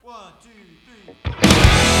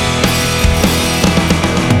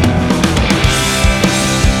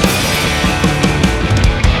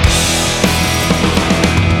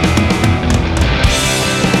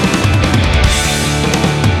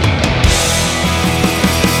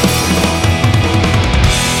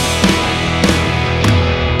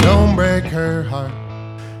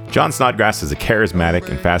John Snodgrass is a charismatic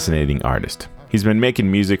and fascinating artist. He's been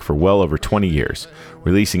making music for well over 20 years,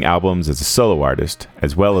 releasing albums as a solo artist,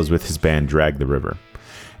 as well as with his band Drag the River.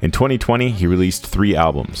 In 2020, he released 3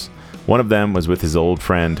 albums. One of them was with his old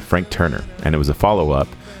friend Frank Turner, and it was a follow-up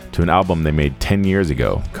to an album they made 10 years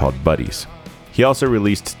ago called Buddies. He also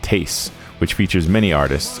released Tastes, which features many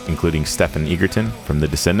artists, including Stephen Egerton from The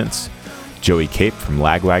Descendants, Joey Cape from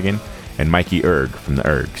Lagwagon, and Mikey Erg from The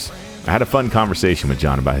Ergs. I had a fun conversation with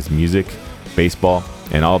John about his music, baseball,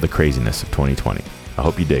 and all the craziness of 2020. I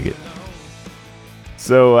hope you dig it.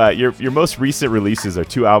 So your most recent releases are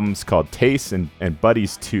 2 albums called Tastes and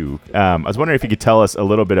Buddies 2. I was wondering if you could tell us a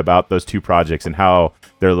little bit about those 2 projects and how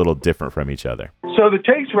they're a little different from each other. So the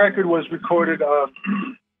Taste record was recorded. That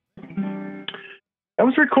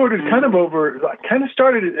was recorded kind of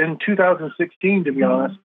started in 2016, to be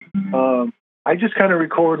honest. I just kind of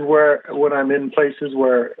record when I'm in places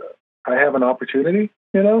where I have an opportunity,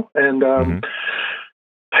 and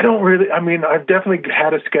I've definitely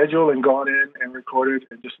had a schedule and gone in and recorded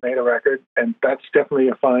and just made a record, and that's definitely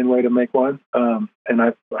a fine way to make one. And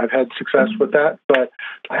I've had success with that, but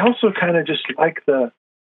I also kind of just like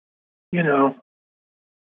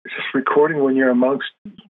just recording when you're amongst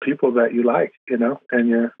people that you like, and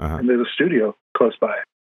you're and there's a studio close by,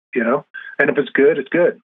 and if it's good, it's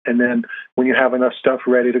good. And then when you have enough stuff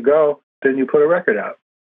ready to go, then you put a record out.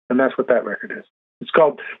 And that's what that record is. It's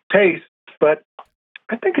called Taste, but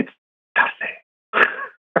I think it's Taste.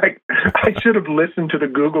 I should have listened to the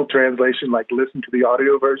Google translation, listen to the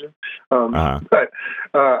audio version. But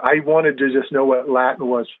I wanted to just know what Latin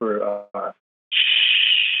was for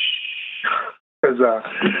because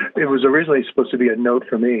it was originally supposed to be a note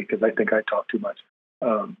for me because I think I talk too much.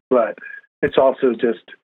 But it's also just,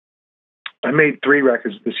 I made 3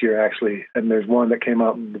 records this year, actually, and there's one that came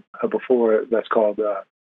out before that's called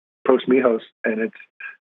Post Mijos, and it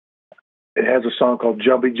has a song called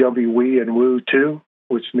Jumpy Jumpy Wee and Woo Too,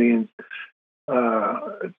 which means,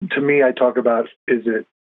 to me, I talk about, is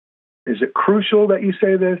it crucial that you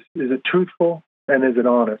say this? Is it truthful? And is it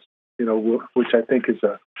honest? Which I think is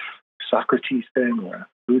a Socrates thing or a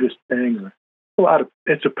Buddhist thing.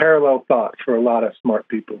 It's a parallel thought for a lot of smart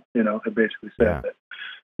people, it basically says that.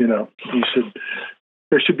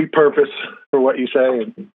 There should be purpose for what you say,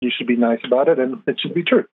 and you should be nice about it, and it should be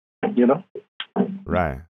true,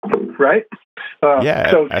 Right. Right?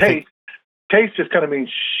 So taste just kind of means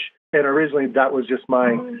shh. And originally that was just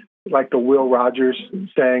the Will Rogers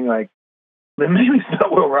saying, maybe it's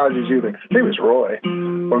not Will Rogers either. Maybe it's Roy,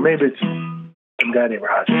 or maybe it's some guy named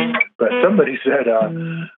Rogers. But somebody said,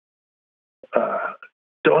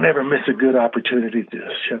 don't ever miss a good opportunity to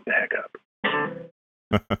just shut the heck up.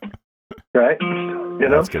 Right?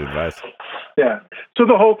 That's good advice. Yeah. So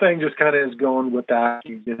the whole thing just kind of is going with that,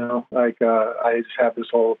 I just have this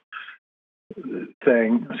whole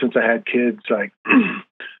thing since I had kids,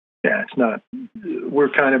 it's not, we're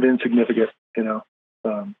kind of insignificant,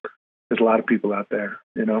 there's a lot of people out there,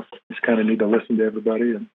 just kind of need to listen to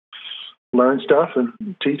everybody and learn stuff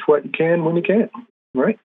and teach what you can when you can.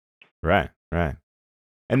 Right. Right.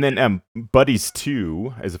 And then Buddies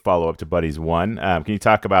 2 is a follow-up to Buddies 1. Can you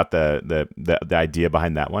talk about the idea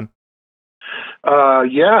behind that one?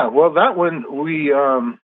 Yeah. Well, that one, we...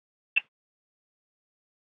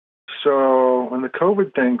 So when the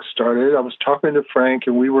COVID thing started, I was talking to Frank,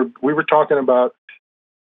 and we were talking about...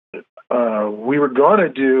 we were going to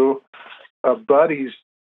do a Buddies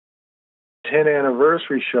 10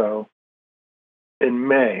 anniversary show in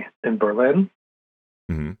May in Berlin.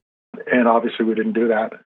 Mm-hmm. And obviously we didn't do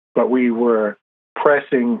that, but we were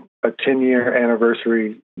pressing a 10-year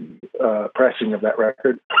anniversary pressing of that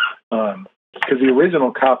record. Because the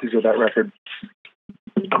original copies of that record,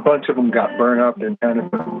 a bunch of them got burned up in kind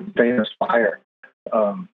of a famous fire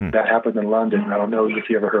that happened in London. I don't know if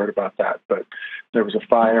you ever heard about that, but there was a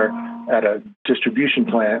fire at a distribution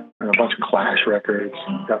plant, and a bunch of Clash records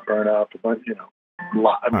got burned up. A bunch,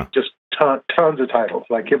 just tons of titles.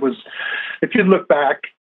 It was, if you look back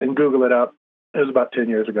and Google it up, it was about 10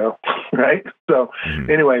 years ago, right? So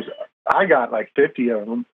anyways, I got 50 of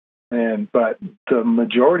them, but the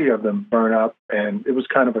majority of them burn up, and it was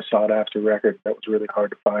kind of a sought-after record that was really hard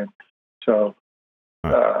to find. So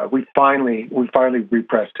we finally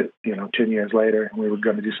repressed it, 10 years later, and we were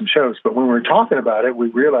going to do some shows. But when we were talking about it, we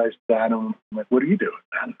realized that, what are you doing?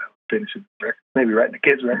 I don't know, finishing the record, maybe writing a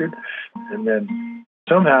kid's record. And then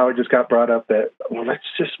somehow it just got brought up that,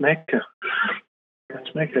 let's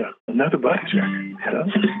make another Buddies record,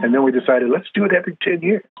 And then we decided, let's do it every 10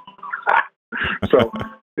 years. So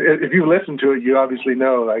if you listen to it, you obviously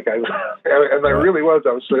know, I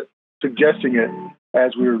was suggesting it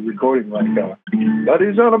as we were recording, like,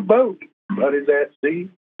 buddies on a boat, buddies at sea,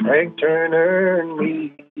 Frank Turner and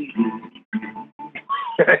me.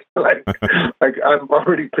 like I'm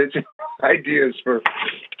already pitching ideas for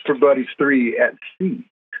Buddies 3 at sea.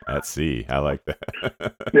 At sea, I like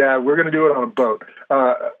that. Yeah, we're gonna do it on a boat.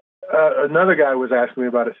 Another guy was asking me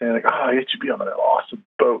about it, saying like, "Oh, it should be on an awesome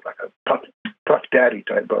boat, like a Puff Daddy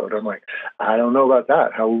type boat." I'm like, I don't know about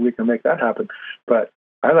that. How we can make that happen? But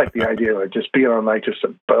I like the idea of just being on like just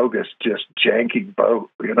a bogus, just janky boat,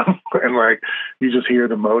 you know, and like you just hear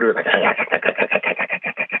the motor, like,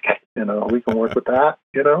 you know, we can work with that,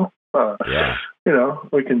 you know. Yeah. You know,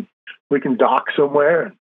 we can dock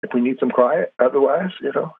somewhere if we need some quiet. Otherwise,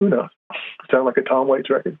 you know, who knows? Sound like a Tom Waits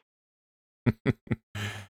record.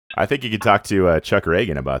 I think you could talk to Chuck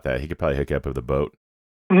Reagan about that. He could probably hook you up with a boat.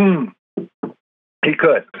 He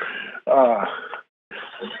could.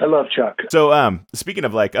 I love Chuck. So, speaking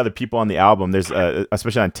of like other people on the album, there's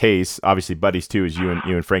especially on Taste, obviously Buddies 2 is you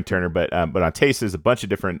and Frank Turner, but on Taste there's a bunch of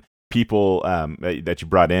different people that you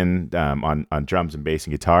brought in on drums and bass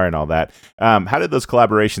and guitar and all that. How did those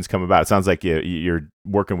collaborations come about? It sounds like you're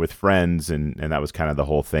working with friends, and that was kind of the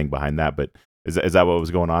whole thing behind that. But is that what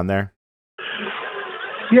was going on there?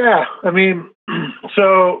 Yeah, I mean,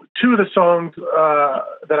 so 2 of the songs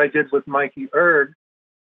that I did with Mikey Erg,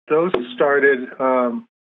 those started.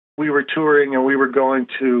 We were touring and we were going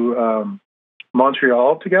to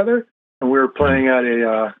Montreal together, and we were playing at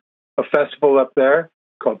a festival up there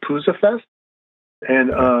called Pouza Fest,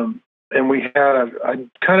 and we had I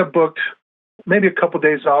kind of booked maybe a couple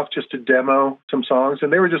days off just to demo some songs,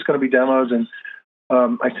 and they were just going to be demos, and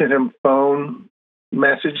I sent him phone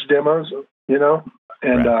message demos, you know,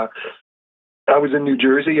 and right. I was in New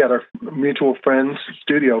Jersey at our mutual friend's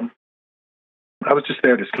studio. I was just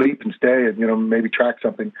there to sleep and stay and, you know, maybe track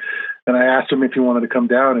something. And I asked him if he wanted to come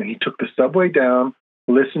down, and he took the subway down,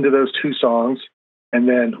 listened to those 2 songs, and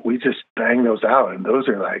then we just banged those out. And those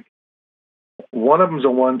are like, one of them's a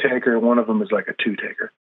 1-taker and one of them is like a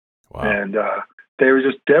 2-taker. Wow. And they were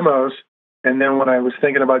just demos. And then when I was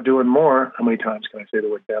thinking about doing more, how many times can I say the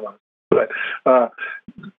word demos? But I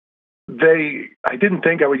didn't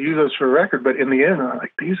think I would use those for a record, but in the end, I'm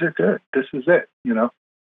like, these are good. This is it, you know?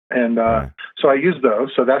 And so I used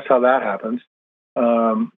those. So that's how that happens.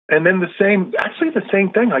 And then the same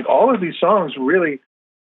thing, like all of these songs really,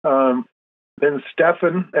 then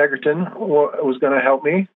Stefan Egerton was going to help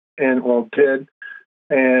me and did.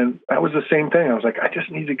 And that was the same thing. I was like, I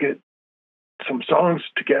just need to get some songs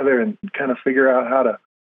together and kind of figure out how to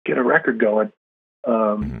get a record going.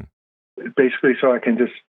 Basically so I can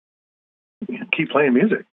just keep playing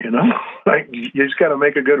music, you know, like you just got to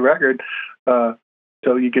make a good record,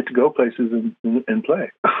 so you get to go places and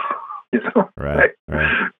play, you know, right.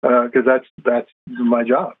 Because that's my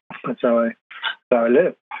job. That's how I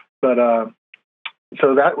live. But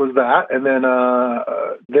so that was that, and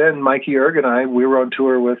then Mikey Erg and we were on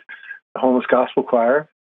tour with the Homeless Gospel Choir,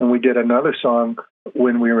 and we did another song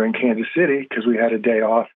when we were in Kansas City because we had a day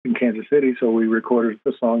off in Kansas City, so we recorded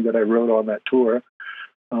the song that I wrote on that tour.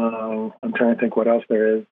 I'm trying to think what else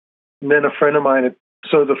there is. And then a friend of mine. And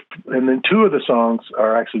then 2 of the songs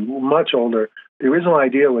are actually much older. The original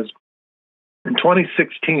idea was in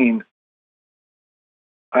 2016,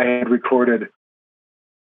 I had recorded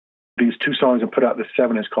these 2 songs and put out the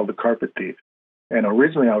 7-inch called The Carpet Thief. And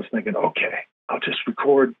originally I was thinking, okay, I'll just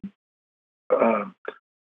record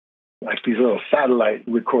like these little satellite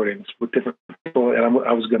recordings with different people. And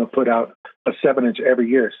I was going to put out a 7-inch every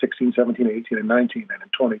year, 16, 17, 18, and 19. And in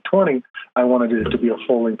 2020, I wanted it to be a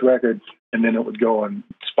full-length record, and then it would go on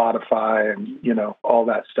Spotify and, you know, all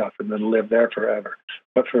that stuff, and then live there forever.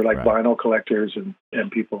 But for like vinyl collectors and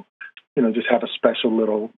people, you know, just have a special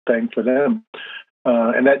little thing for them.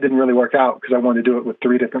 And that didn't really work out because I wanted to do it with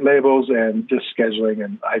 3 different labels and just scheduling,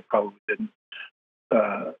 and I probably didn't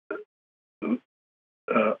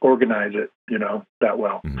organize it, you know, that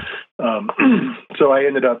well. So I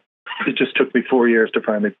ended up, it just took me 4 years to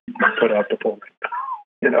finally put out the full thing,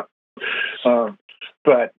 you know.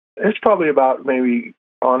 But it's probably about maybe,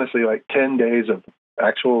 honestly, like 10 days of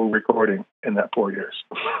actual recording in that 4 years.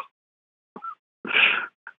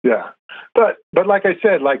 Yeah. But like I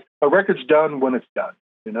said, like a record's done when it's done,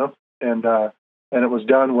 you know, and it was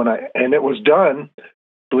done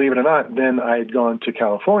believe it or not, then I had gone to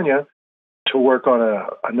California to work on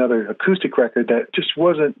another acoustic record that just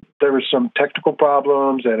wasn't, there were some technical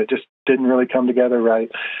problems and it just didn't really come together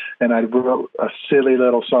right. And I wrote a silly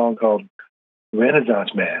little song called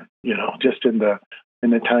Renaissance Man, you know, just in the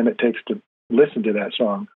time it takes to listen to that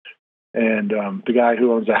song. And the guy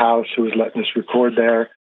who owns the house who was letting us record there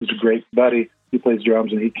was a great buddy. he plays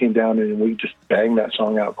drums, and he came down and we just banged that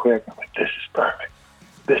song out quick. I'm like, this is perfect.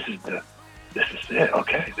 This is it.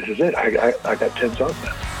 Okay, this is it. I got 10 songs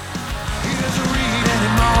now. He doesn't read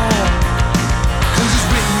anymore, 'cause he's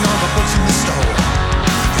written all the books in the store.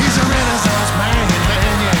 He's a Renaissance man,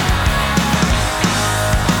 yeah.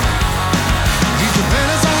 He's a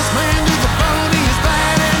Renaissance man to the bone. He is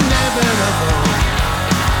bad and inevitable.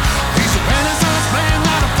 He's a Renaissance man,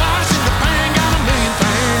 not a flash in the pan, got a million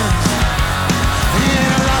fans. He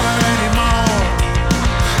ain't a lover anymore.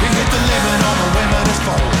 He hit the limit on the women is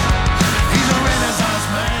for. He's a Renaissance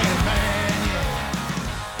man, yeah.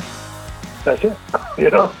 That's it.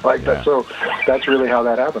 That. So that's really how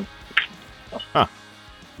that happened. Huh.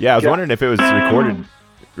 Yeah, I was wondering if it was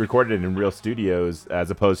recorded in real studios as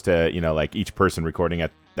opposed to, like each person recording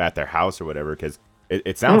at their house or whatever, because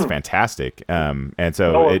it sounds fantastic. And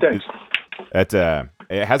so it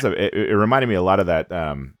reminded me a lot of that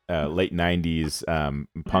late 90s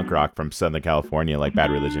punk rock from Southern California, like Bad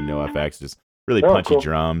Religion, NoFX, just really punchy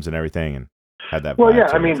drums and everything, and had that Well, vibe yeah,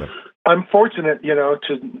 to I it, mean, so. I'm fortunate, to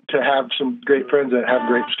have some great friends that have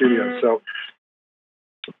great studios. So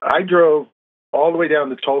I drove all the way down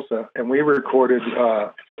to Tulsa, and we recorded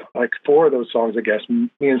like 4 of those songs, I guess. Me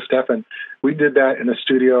and Stefan, we did that in a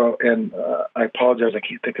studio, and I apologize, I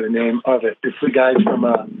can't think of the name of it. It's the guys from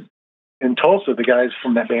in Tulsa, the guys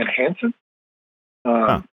from that band Hanson.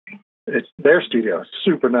 It's their studio,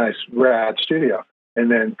 super nice, rad studio. And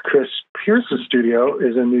then Chris Pierce's studio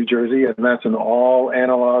is in New Jersey, and that's an all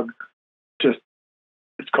analog.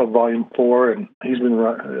 It's called Volume 4, and he's been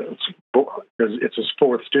running. It's his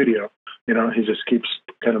 4th studio. He just keeps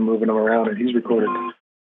kind of moving them around, and he's recorded,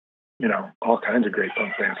 all kinds of great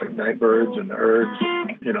punk bands like Nightbirds and the Urds,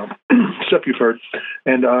 stuff you've heard.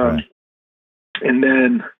 And Right. and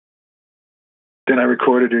then I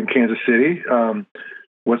recorded in Kansas City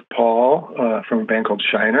with Paul from a band called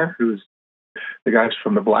Shiner, who's the guys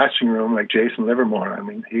from the Blasting Room, like Jason Livermore. I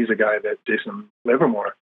mean, he's a guy that Jason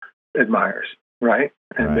Livermore admires, right?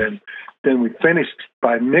 And then we finished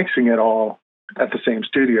by mixing it all at the same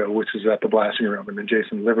studio, which is at the Blasting Room, and then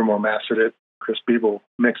Jason Livermore mastered it, Chris Beeble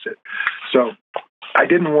mixed it. So I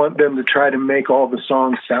didn't want them to try to make all the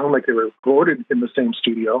songs sound like they were recorded in the same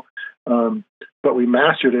studio, but we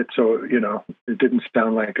mastered it so, it didn't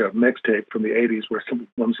sound like a mixtape from the 80s where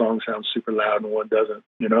one song sounds super loud and one doesn't,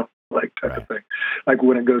 type of thing. Like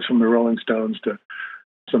when it goes from the Rolling Stones to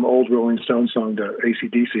some old Rolling Stones song to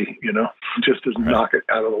AC/DC, just to knock it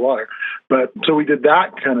out of the water. But so we did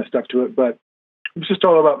that kind of stuff to it, but it was just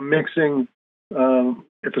all about mixing.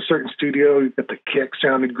 If a certain studio, you get the kick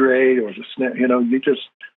sounded great, or the snare, you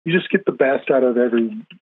just get the best out of every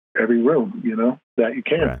room, that you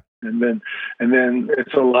can. Right. And then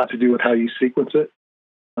it's a lot to do with how you sequence it.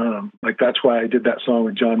 Like that's why I did that song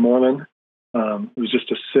with John Moreland. It was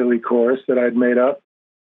just a silly chorus that I'd made up.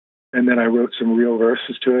 And then I wrote some real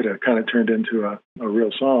verses to it. It kind of turned into a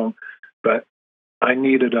real song. But I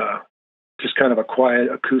needed just kind of a quiet,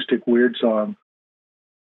 acoustic, weird song,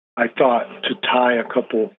 I thought, to tie a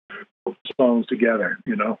couple songs together,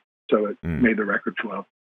 so it made the record flow.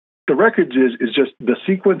 The record is just, the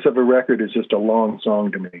sequence of a record is just a long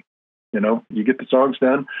song to me. You get the songs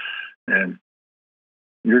done and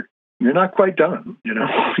you're not quite done, you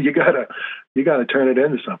gotta turn it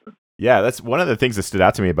into something. Yeah, that's one of the things that stood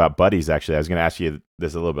out to me about Buddies, actually. I was going to ask you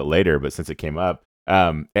this a little bit later, but since it came up,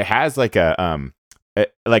 it has like when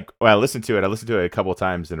I listened to it a couple of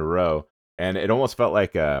times in a row, and it almost felt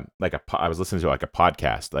like I was listening to like a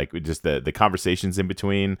podcast, like just the conversations in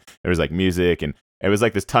between. There was like music, and it was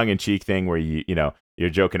like this tongue-in-cheek thing where you're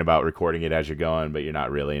joking about recording it as you're going, but you're not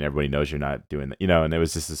really, and everybody knows you're not doing that, and it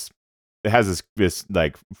was just it has this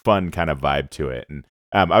like fun kind of vibe to it, and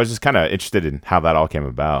I was just kind of interested in how that all came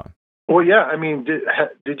about. Well, yeah. I mean,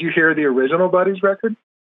 did you hear the original Buddies record?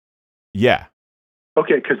 Yeah.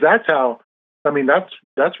 Okay, because that's how. I mean,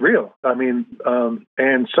 that's real. I mean,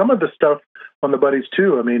 and some of the stuff on the Buddies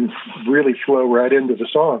too. I mean, really flow right into the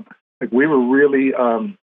song. Like we were really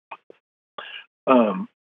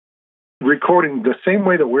recording the same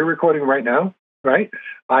way that we're recording right now. Right?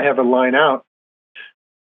 I have a line out,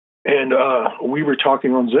 and we were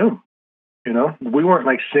talking on Zoom. We weren't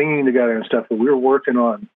like singing together and stuff, but we were working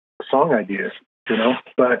on song ideas,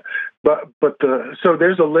 but so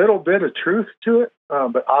there's a little bit of truth to it,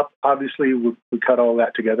 but obviously we cut all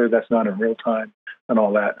that together. That's not in real time and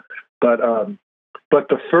all that, but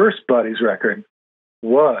the first Buddies record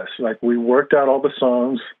was like, we worked out all the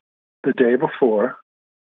songs the day before,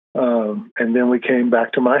 and then we came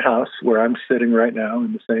back to my house where I'm sitting right now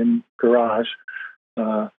in the same garage,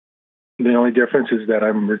 The only difference is that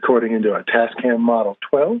I'm recording into a Tascam Model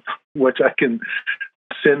 12, which I can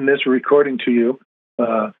send this recording to you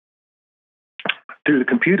through the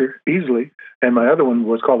computer easily. And my other one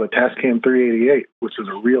was called a Tascam 388, which is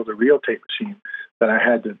a reel-to-reel tape machine that I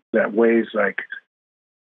had that weighs like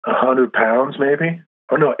 100 pounds maybe.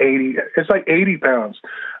 Or no, 80. It's like 80 pounds.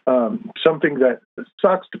 Something that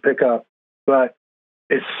sucks to pick up, but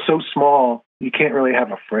it's so small, you can't really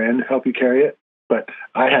have a friend help you carry it. But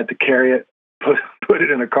I had to carry it, put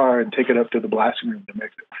it in a car, and take it up to the blasting room to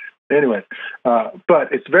mix it. Anyway,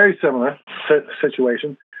 but it's very similar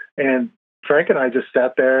situation. And Frank and I just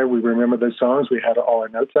sat there. We remembered those songs. We had all our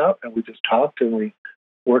notes out, and we just talked and we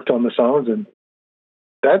worked on the songs. And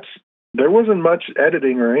there wasn't much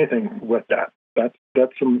editing or anything with that.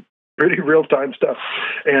 That's some pretty real time stuff.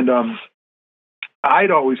 And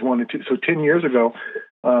I'd always wanted to. So 10 years ago.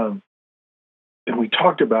 And we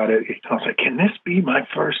talked about it. I was like, can this be my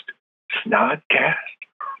first Snodcast?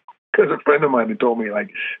 Because a friend of mine had told me, like,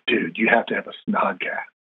 dude, you have to have a Snodcast.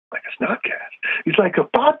 Like a Snodcast. He's like, a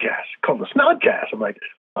podcast called a Snodcast. I'm like,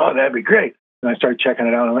 oh, that'd be great. And I started checking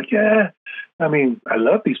it out. I'm like, yeah, I mean, I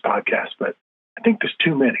love these podcasts, but I think there's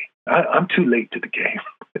too many. I'm too late to the game.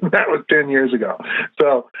 And that was 10 years ago.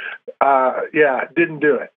 So, yeah, didn't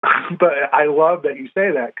do it. But I love that you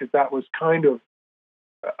say that, because that was kind of,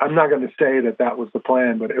 I'm not going to say that was the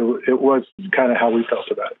plan, but it was kind of how we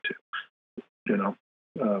felt about it too. You know,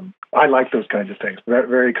 I like those kinds of things. Very,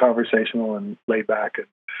 very conversational and laid back, and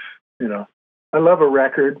you know, I love a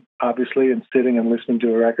record, obviously, and sitting and listening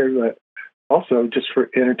to a record, but also just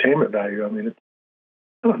for entertainment value. I mean,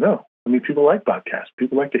 I don't know. I mean, people like podcasts.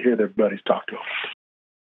 People like to hear their buddies talk to them.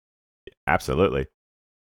 Absolutely.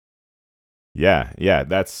 Yeah.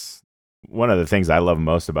 That's one of the things I love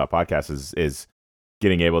most about podcasts is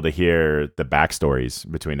getting able to hear the backstories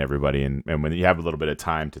between everybody. And when you have a little bit of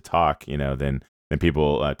time to talk, you know, then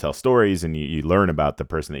people tell stories, and you learn about the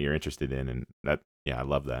person that you're interested in. And that, yeah, I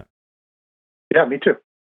love that. Yeah, me too.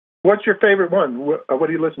 What's your favorite one? What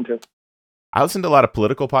do you listen to? I listen to a lot of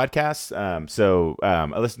political podcasts. I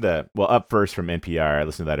listen to, Up First from NPR. I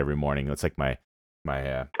listen to that every morning. It's like my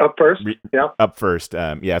Up First. Yeah. Up First.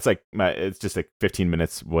 Yeah, it's like it's just like 15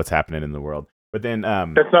 minutes what's happening in the world. But then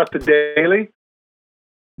that's not the Daily.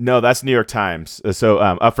 No, that's New York Times. So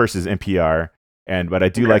Up First is NPR, but I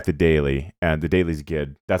do like the Daily, and the Daily's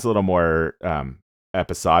good. That's a little more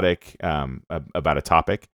episodic about a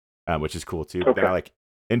topic, which is cool too. But then I like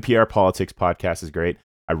NPR Politics podcast is great.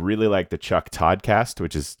 I really like the Chuck Toddcast,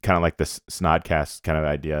 which is kind of like the Snodcast kind of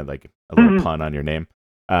idea, like a little pun on your name.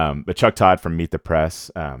 But Chuck Todd from Meet the Press,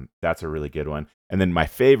 that's a really good one. And then my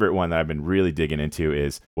favorite one that I've been really digging into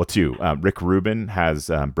is, two. Rick Rubin has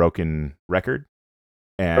Broken Record.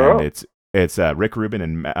 And it's Rick Rubin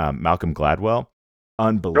and Malcolm Gladwell.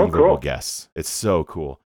 Unbelievable guests. It's so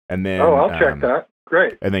cool. And then I'll check that.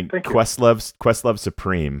 Great. And then Questlove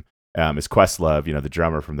Supreme is Questlove, you know, the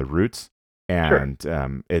drummer from The Roots. And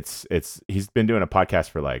he's been doing a podcast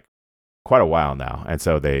for like quite a while now. And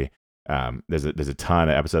so there's a ton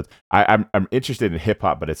of episodes. I'm interested in hip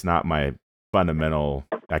hop, but it's not my fundamental.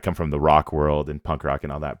 I come from the rock world and punk rock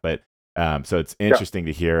and all that, but so it's interesting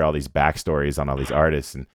to hear all these backstories on all these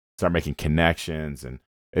artists and start making connections. And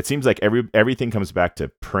it seems like everything comes back to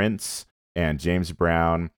Prince and James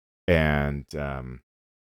Brown and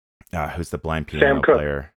who's the blind piano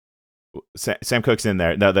player? Sam Cooke's in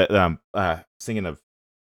there. No, the singing of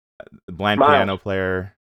blind piano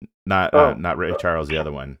player, not Ray Charles, the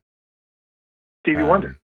other one. Stevie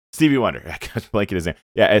Wonder. Stevie Wonder. I can't blank his name.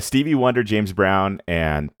 Yeah, it's Stevie Wonder, James Brown,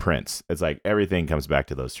 and Prince. It's like everything comes back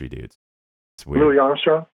to those three dudes. It's weird. Louis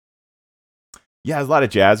Armstrong. Yeah, there's a lot of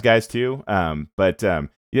jazz guys too. But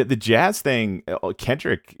the jazz thing,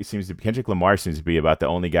 Kendrick Lamar seems to be about the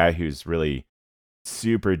only guy who's really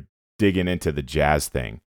super digging into the jazz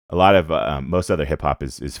thing. A lot of most other hip hop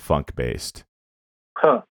is funk based.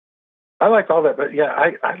 Huh. I like all that, but yeah,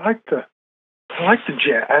 I like the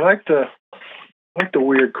jazz. I like the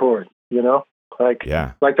weird chord, you know, like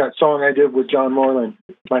that song I did with John Moreland.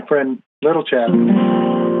 My friend Little Chad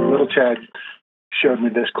showed me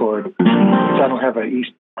this chord. I don't have my E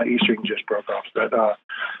string just broke off, but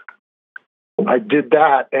I did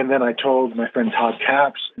that, and then I told my friend Todd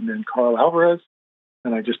Capps and then Carl Alvarez,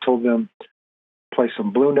 and I just told them play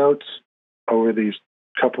some blue notes over these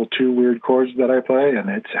two weird chords that I play, and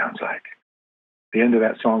it sounds like the end of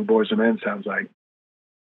that song, Boys and Men, sounds like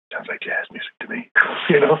jazz music to me.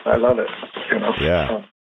 You know, I love it. You know,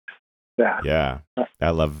 I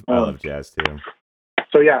love jazz too.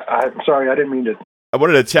 So yeah, I'm sorry, I didn't mean to. I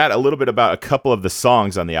wanted to chat a little bit about a couple of the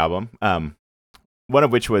songs on the album. one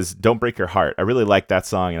of which was "Don't Break Your Heart." I really like that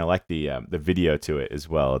song, and I like the video to it as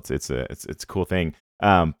well. It's a cool thing.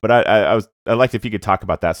 But I'd like if you could talk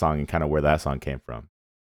about that song and kind of where that song came from.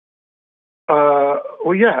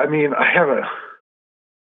 Well, yeah. I mean, I have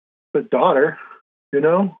a daughter,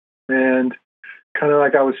 and kind of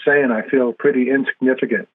like I was saying, I feel pretty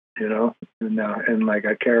insignificant, and like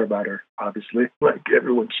I care about her, obviously, like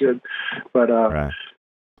everyone should. But Right.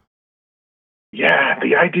 yeah,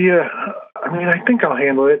 the idea. I mean, I think I'll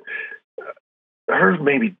handle it. Her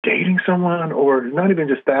maybe dating someone, or not even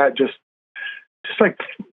just that, just like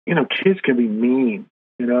kids can be mean,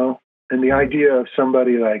 and the idea of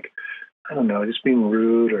somebody like, I don't know, just being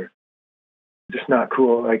rude or just not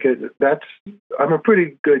cool. Like I'm a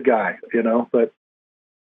pretty good guy, but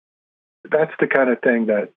that's the kind of thing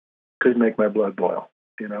that could make my blood boil,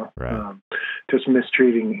 Right. Just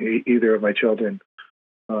mistreating either of my children.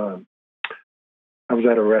 I was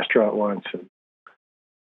at a restaurant once, and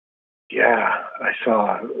yeah, I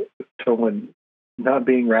saw someone not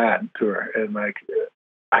being rad to her, and like,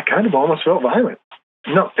 I kind of almost felt violent.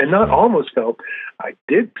 No, and not almost felt, I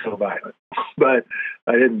did feel violent, but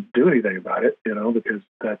I didn't do anything about it, because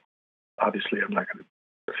that obviously I'm not going to,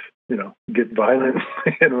 get violent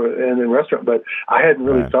in a restaurant. But I hadn't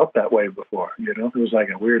really felt that way before, It was like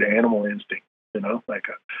a weird animal instinct, like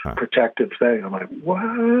a protective thing. I'm like,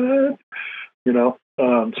 what?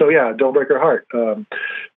 So yeah, don't break her heart.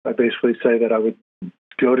 I basically say that I would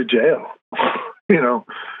go to jail,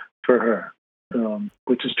 for her.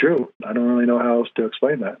 Which is true. I don't really know how else to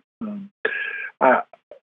explain that.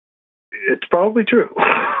 It's probably true.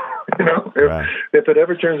 If it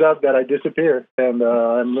ever turns out that I disappear and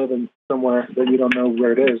I'm living somewhere that you don't know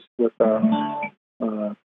where it is with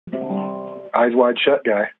eyes wide shut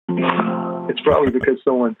guy, it's probably because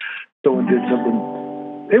someone did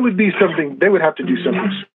something. It would be something. They would have to do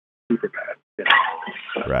something super bad.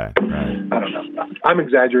 Right. I don't know. I'm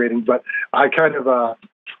exaggerating, but I kind of.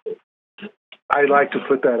 I like to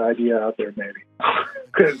put that idea out there, maybe,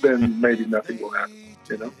 because then maybe nothing will happen,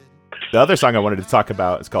 The other song I wanted to talk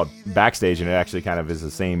about is called Backstage, and it actually kind of is the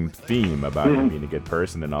same theme about being a good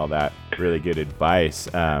person and all that. Really good advice.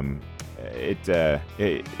 It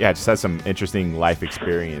just has some interesting life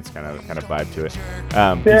experience kind of vibe to it.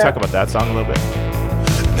 Can you talk about that song a little bit?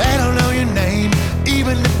 They don't know your name,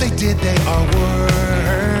 even if they did, they are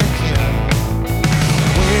working.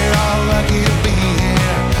 We're all lucky to be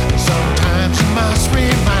here. Sometimes you must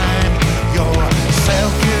remind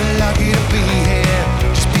yourself you're lucky to be here.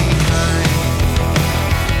 Just be kind.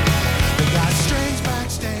 They got strings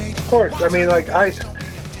backstage. Of course. I mean, like,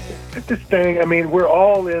 this thing, I mean, we're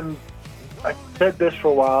all in. I said this for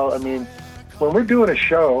a while. I mean, when we're doing a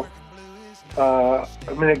show,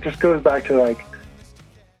 it just goes back to like,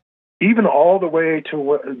 even all the way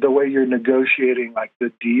to the way you're negotiating, like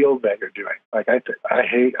the deal that you're doing. Like I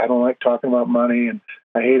don't like talking about money, and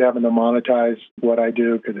I hate having to monetize what I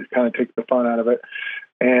do because it kind of takes the fun out of it.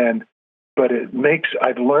 But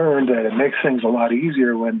I've learned that it makes things a lot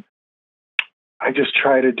easier when I just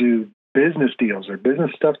try to do business deals or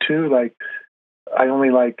business stuff too. Like I only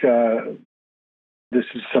like, this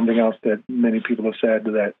is something else that many people have said,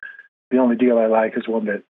 that the only deal I like is one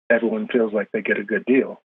that everyone feels like they get a good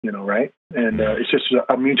deal. Right? And it's just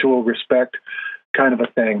a mutual respect kind of a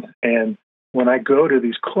thing. And when I go to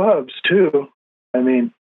these clubs too, I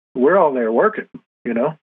mean, we're all there working,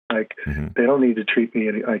 like they don't need to treat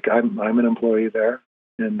me like I'm an employee there.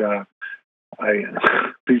 And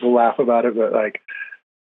people laugh about it, but like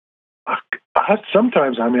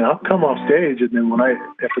sometimes, I'll come off stage, and then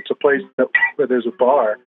if it's a place where there's a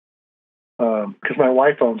bar, because my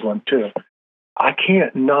wife owns one too, I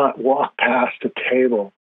can't not walk past a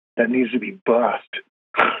table that needs to be bussed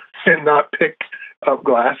and not pick up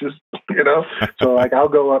glasses, So like I'll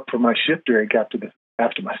go up for my shift drink after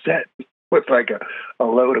my set with like a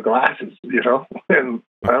load of glasses, And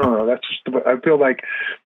I don't know. That's just, I feel like,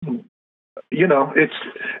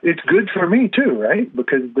 it's good for me too, right?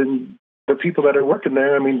 Because then the people that are working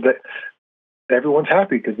there, everyone's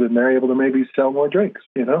happy because then they're able to maybe sell more drinks,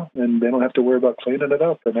 and they don't have to worry about cleaning it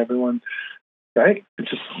up, and everyone, right? It's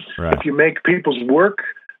just If you make people's work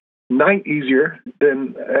night easier,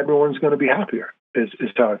 then everyone's going to be happier. Is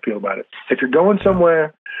how I feel about it. If you're going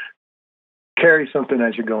somewhere, carry something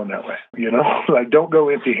as you're going that way. Like don't go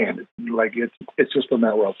empty-handed. Like it's just in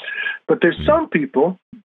that world. But there's some people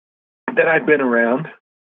that I've been around,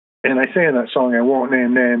 and I say in that song, I won't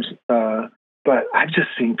name names, but I've just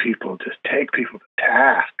seen people just take people to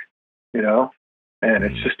task, and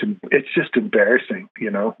it's just embarrassing,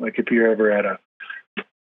 Like if you're ever at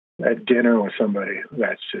at dinner with somebody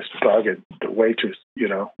that's just bugging the waitress,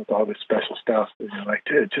 with all this special stuff. And you're like,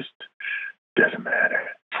 dude, it just doesn't matter.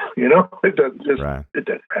 It doesn't Right. it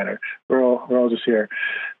doesn't matter. We're all just here.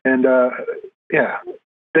 And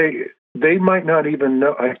they might not even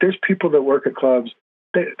know. Like, there's people that work at clubs,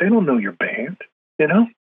 they don't know your band,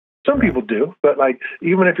 Some Right. people do, but like,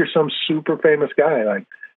 even if you're some super famous guy, like,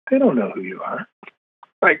 they don't know who you are.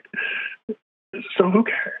 Like, so who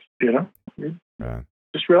cares, Right.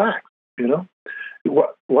 Just relax,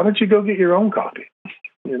 Why don't you go get your own coffee?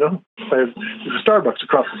 There's a Starbucks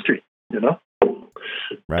across the street,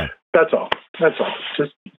 Right. That's all.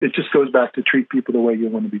 It just goes back to treat people the way you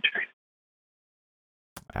want to be treated.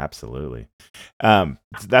 Absolutely.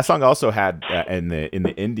 That song also had in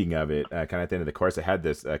the ending of it, kind of at the end of the chorus, it had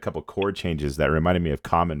a couple chord changes that reminded me of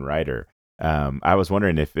Common Rider. I was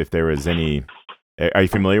wondering if there was any. Are you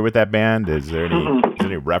familiar with that band? Is there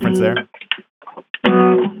any reference there?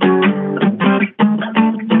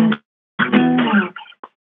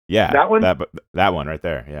 Yeah, that one. That one right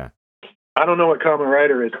there. Yeah. I don't know what Common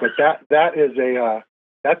Rider is, but that is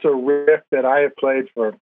that's a riff that I have played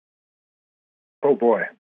for. Oh boy.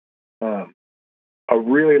 A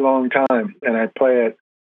really long time, and I play it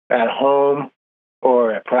at home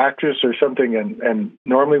or at practice or something. And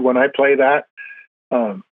normally when I play that,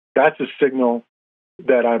 that's a signal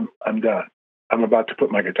that I'm done. I'm about to put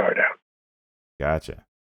my guitar down. Gotcha.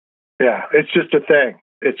 Yeah, it's just a thing.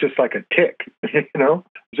 It's just like a tick, It's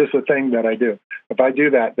just a thing that I do. If I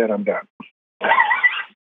do that, then I'm done.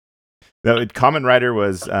 No, Common Rider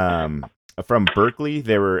was from Berkeley.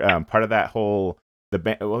 They were part of that whole. The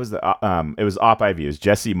band, what was it was Op Ivy. It was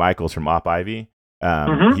Jesse Michaels from Op Ivy.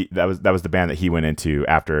 That was the band that he went into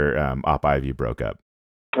after Op Ivy broke up.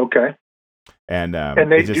 Okay. And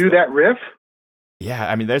they do that riff. Yeah,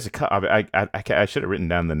 I mean, there's I should have written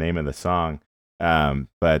down the name of the song,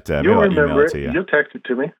 but you'll remember it. You'll text it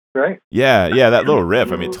to me, right? Yeah, that little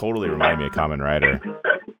riff. I mean, it totally reminded me of Common Rider.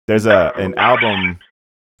 There's an album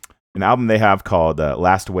they have called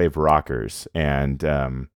Last Wave Rockers,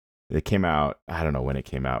 and it came out, I don't know when it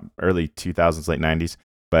came out, early 2000s, late 90s.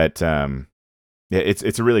 But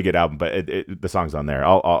it's a really good album. But the song's on there.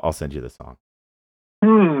 I'll send you the song.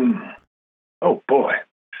 Oh boy.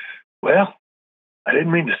 Well, I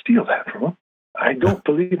didn't mean to steal that from him. I don't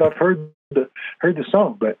believe I've heard the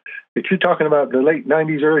song. But if you're talking about the late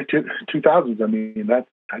 90s, early 2000s, I mean that's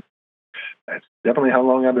definitely how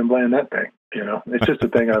long I've been playing that thing. It's just a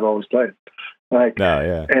thing I've always played. Like,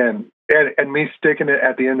 And me sticking it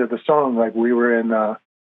at the end of the song, like we were in,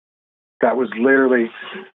 that was literally,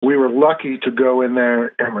 we were lucky to go in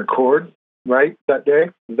there and record, right, that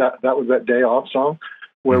day. That was that day off song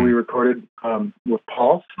where we recorded with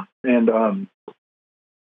Paul. And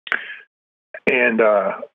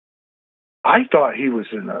I thought he was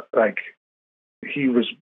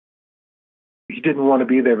he didn't want to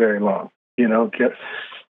be there very long,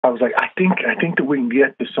 I was like, I think that we can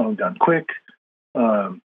get the song done quick.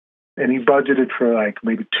 And he budgeted for like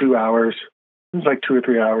maybe 2 hours. It was like 2 or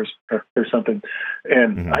 3 hours or something.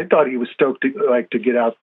 And I thought he was stoked to get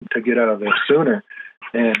out of there sooner.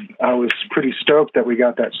 And I was pretty stoked that we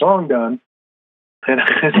got that song done. And I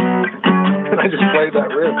just played that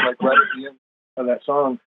riff like right at the end of that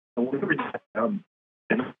song. And we were in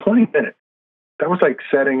 20 minutes. That was like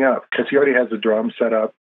setting up, because he already has the drum set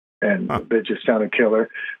up. And it just sounded killer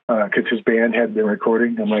because his band had been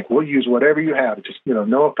recording. I'm like, we'll use whatever you have, just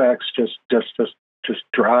no effects, just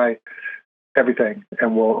dry everything,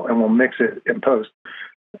 and we'll mix it in post,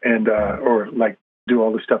 and or like do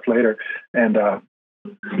all the stuff later. And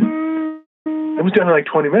it was done in like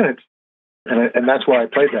 20 minutes, and that's why I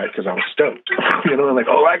played that, because I was stoked. I'm like,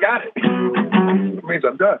 oh, I got it. It means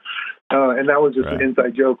I'm done. And that was just an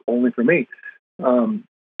inside joke only for me.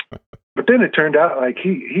 But then it turned out like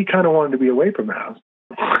he kind of wanted to be away from the house,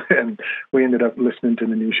 and we ended up listening to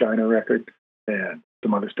the new Shiner record and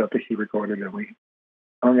some other stuff that he recorded, and we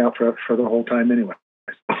hung out for the whole time anyway.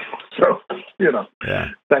 So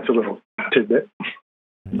that's a little tidbit.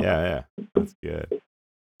 Yeah, that's good.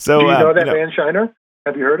 So do you know that band Shiner?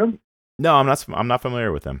 Have you heard him? No, I'm not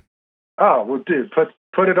familiar with him. Oh well, dude,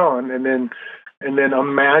 put it on, and then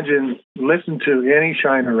listen to any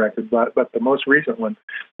Shiner record, but the most recent one,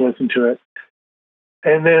 listen to it.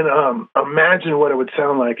 And then imagine what it would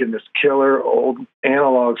sound like in this killer old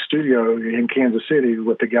analog studio in Kansas City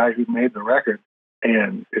with the guy who made the record.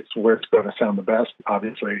 And it's where it's going to sound the best,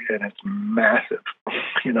 obviously, and it's massive.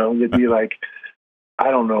 It'd be like, I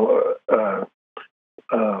don't know,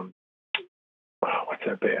 what's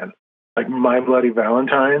that band? like My Bloody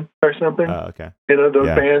Valentine or something. Oh, okay. You know, those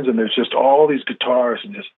Yeah. bands, and there's just all these guitars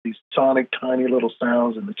and just these sonic, tiny little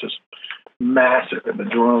sounds, and it's just massive, and the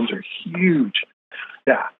drums are huge.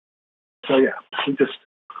 Yeah. So yeah, we just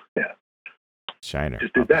Shiner.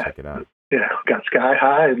 Just I'll did have that. to check it out. got sky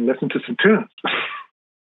high and listened to some tunes.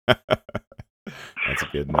 That's a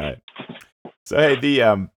good night. So hey,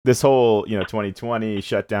 the this whole 2020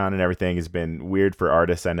 shutdown and everything has been weird for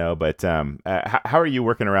artists, I know. But how are you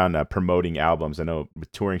working around promoting albums? I know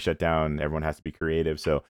with touring shutdown, everyone has to be creative.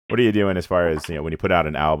 So what are you doing as far as when you put out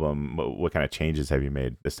an album? What kind of changes have you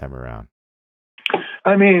made this time around?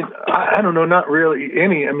 I mean, I don't know, not really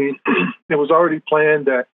any. I mean, it was already planned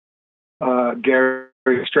that Gary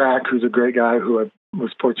Strack, who's a great guy who I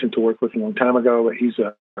was fortunate to work with a long time ago, but he's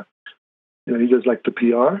he does like the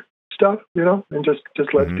PR stuff, and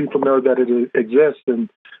just lets people know that it exists, and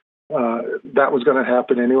that was going to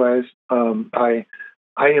happen anyways. I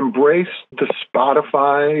embrace the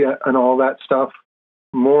Spotify and all that stuff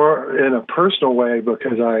more in a personal way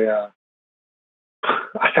because I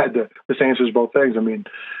had this answers both things. I mean,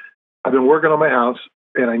 I've been working on my house,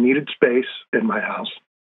 and I needed space in my house.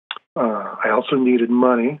 I also needed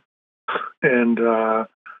money, and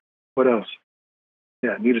what else?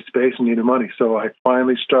 Yeah, needed space and needed money. So I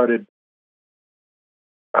finally started.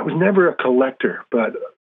 I was never a collector, but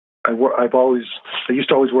I used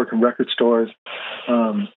to always work in record stores,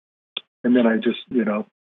 and then I just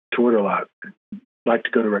toured a lot. Liked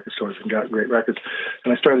to go to record stores and got great records,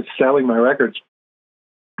 and I started selling my records.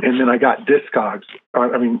 And then I got Discogs.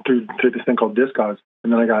 I mean, through this thing called Discogs,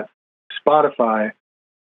 and then I got Spotify,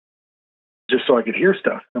 just so I could hear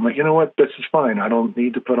stuff. I'm like, you know what? This is fine. I don't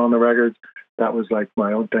need to put on the records. That was like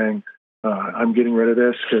my own thing. I'm getting rid of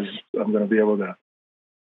this because I'm going to be able to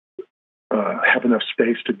have enough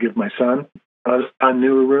space to give my son a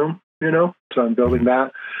newer room, So I'm building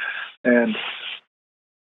that. And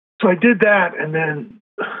so I did that. And then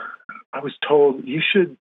I was told you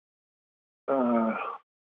should,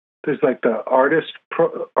 there's like the artist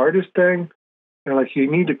thing. And like,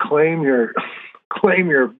 you need to claim your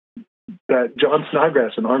that John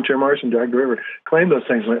Snodgrass and Armchair Martian, Drag the River, claim those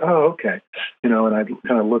things. I'm like, oh, okay. And I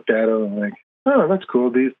kind of looked at it and I'm like, oh, that's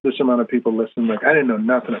cool. This amount of people listen. Like, I didn't know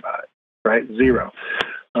nothing about it, right? Zero.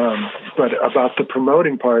 But about the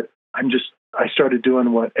promoting part, I started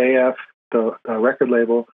doing what AF, the record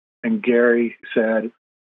label, and Gary said.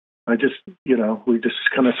 We just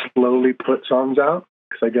kind of slowly put songs out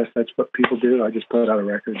because I guess that's what people do. I just put out a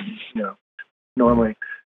record, normally.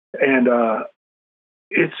 And,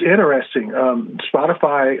 it's interesting.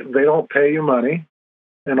 Spotify, they don't pay you money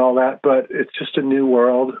and all that, but it's just a new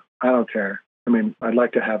world. I don't care. I mean, I'd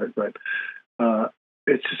like to have it, but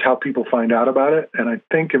it's just how people find out about it. And I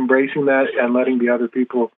think embracing that and letting the other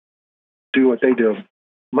people do what they do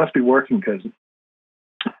must be working because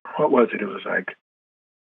what was it? It was like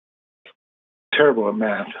terrible at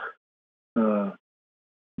math.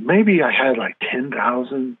 Maybe I had like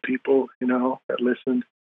 10,000 people, that listened.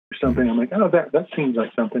 Something. I'm like, oh, that seems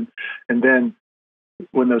like something. And then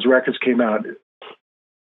when those records came out,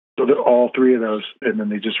 all three of those, and then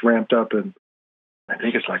they just ramped up, and I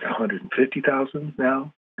think it's like 150,000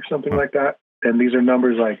 now or something like that. And these are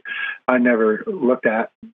numbers like I never looked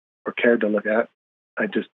at or cared to look at. I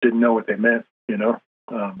just didn't know what they meant,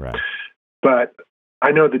 Right. But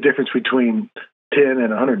I know the difference between 10 and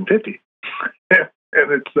 150, and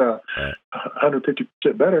it's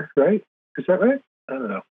 150% better, right? Is that right? I don't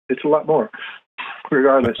know. It's a lot more,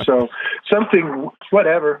 regardless. So something,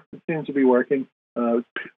 whatever, it seems to be working.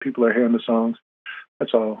 People are hearing the songs.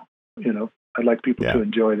 That's all. I'd like people to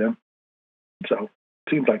enjoy them. So it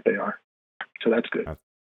seems like they are. So that's good.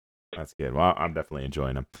 That's good. Well, I'm definitely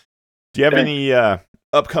enjoying them. Do you have any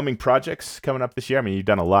upcoming projects coming up this year? I mean, you've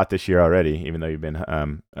done a lot this year already, even though you've been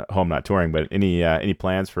home not touring. But any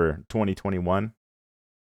plans for 2021?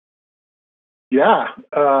 Yeah.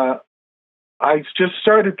 I just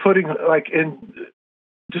started putting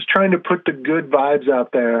just trying to put the good vibes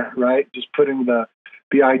out there, right? Just putting the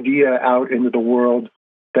idea out into the world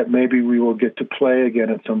that maybe we will get to play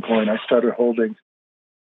again at some point. I started holding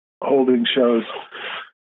shows.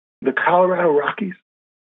 The Colorado Rockies.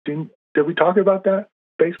 Did we talk about that?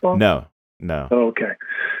 Baseball? No. Oh, okay.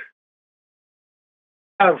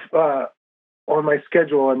 I have on my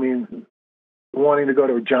schedule, wanting to go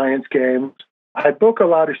to a Giants game. I book a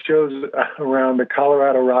lot of shows around the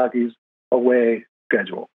Colorado Rockies away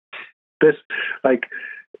schedule.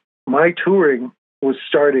 My touring was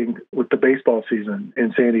starting with the baseball season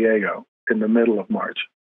in San Diego in the middle of March,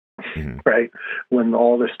 right? When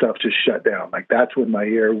all this stuff just shut down. Like, that's when my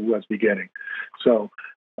year was beginning. So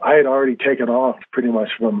I had already taken off pretty much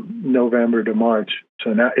from November to March.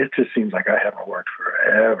 So now it just seems like I haven't worked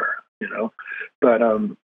forever, you know. But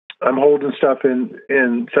I'm holding stuff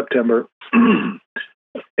in September.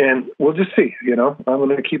 And we'll just see, you know. I'm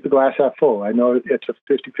going to keep the glass half full. I know it's a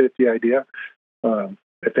 50-50 idea.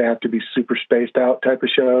 If they have to be super spaced out type of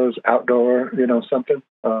shows, outdoor, you know, something.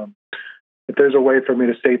 If there's a way for me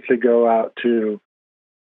to safely go out to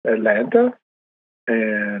Atlanta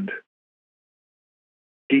and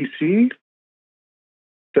DC,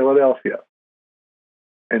 Philadelphia,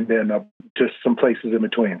 and then just some places in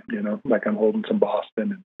between, you know, like I'm holding some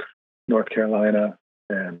Boston and North Carolina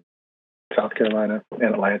and South Carolina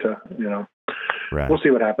and Atlanta, you know. Right. We'll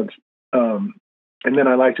see what happens. And then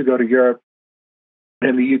I like to go to Europe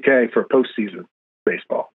and the UK for postseason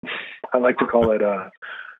baseball. I like to call it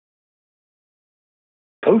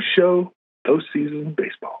post-show, postseason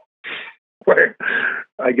baseball, where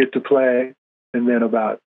I get to play, and then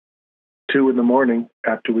about 2 a.m.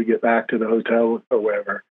 after we get back to the hotel or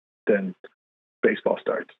wherever, then baseball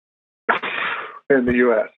starts in the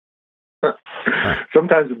U.S.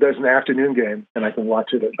 Sometimes there's an afternoon game, and I can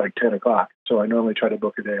watch it at like 10 o'clock. So I normally try to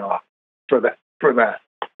book a day off for that,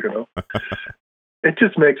 you know. It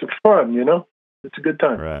just makes it fun, you know. It's a good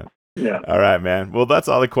time. Right. Yeah. All right, man. Well, that's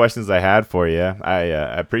all the questions I had for you. I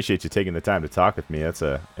appreciate you taking the time to talk with me. That's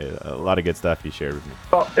a lot of good stuff you shared with me.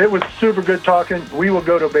 Well, it was super good talking. We will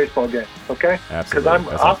go to a baseball game, okay? Absolutely.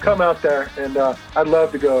 Because I'll come out there, and I'd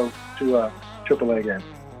love to go to a AAA game.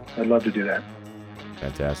 I'd love to do that.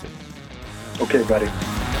 Fantastic. Okay, buddy.